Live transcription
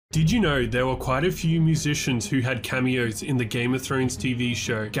Did you know there were quite a few musicians who had cameos in the Game of Thrones TV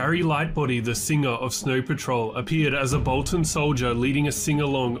show? Gary Lightbody, the singer of Snow Patrol, appeared as a Bolton soldier leading a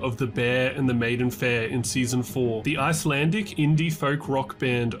sing-along of The Bear and the Maiden Fair in Season 4. The Icelandic indie folk rock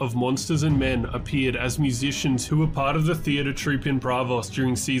band of Monsters and Men appeared as musicians who were part of the theatre troupe in Bravos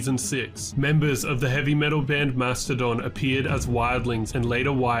during Season 6. Members of the heavy metal band Mastodon appeared as Wildlings and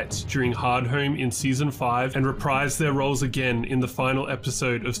later Whites during Hardhome in Season 5 and reprised their roles again in the final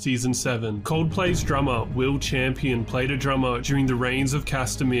episode of Season 7. Coldplay's drummer Will Champion played a drummer during the Reigns of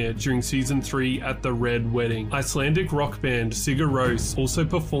Castamere during Season 3 at the Red Wedding. Icelandic rock band Sigur Rós also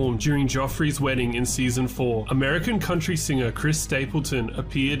performed during Joffrey's wedding in Season 4. American country singer Chris Stapleton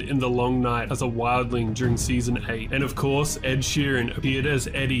appeared in The Long Night as a wildling during Season 8. And of course, Ed Sheeran appeared as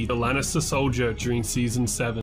Eddie, the Lannister soldier, during Season 7.